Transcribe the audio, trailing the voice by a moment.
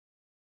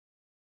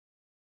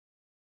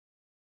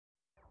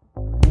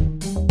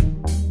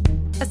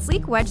A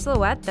sleek wedge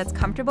silhouette that's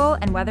comfortable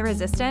and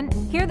weather-resistant,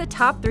 here are the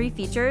top 3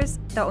 features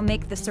that will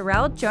make the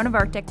Sorel Joan of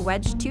Artic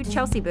Wedge 2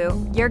 Chelsea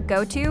boot your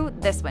go-to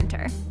this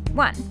winter.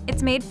 1.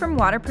 It's made from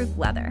waterproof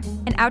leather,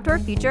 an outdoor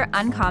feature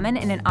uncommon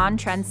in an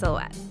on-trend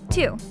silhouette.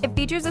 2. It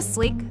features a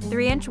sleek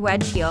 3-inch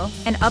wedge heel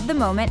and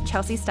of-the-moment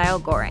Chelsea-style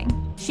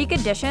goring, chic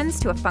additions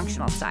to a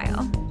functional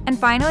style. And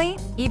finally,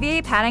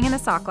 EVA padding in the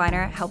sock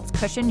liner helps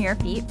cushion your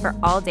feet for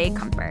all-day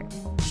comfort.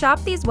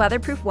 Shop these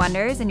weatherproof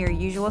wonders in your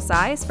usual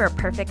size for a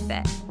perfect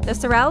fit. The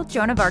Sorel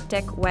Joan of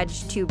Artic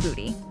Wedge 2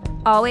 Bootie.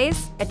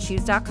 Always at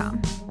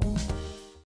SHOES.COM.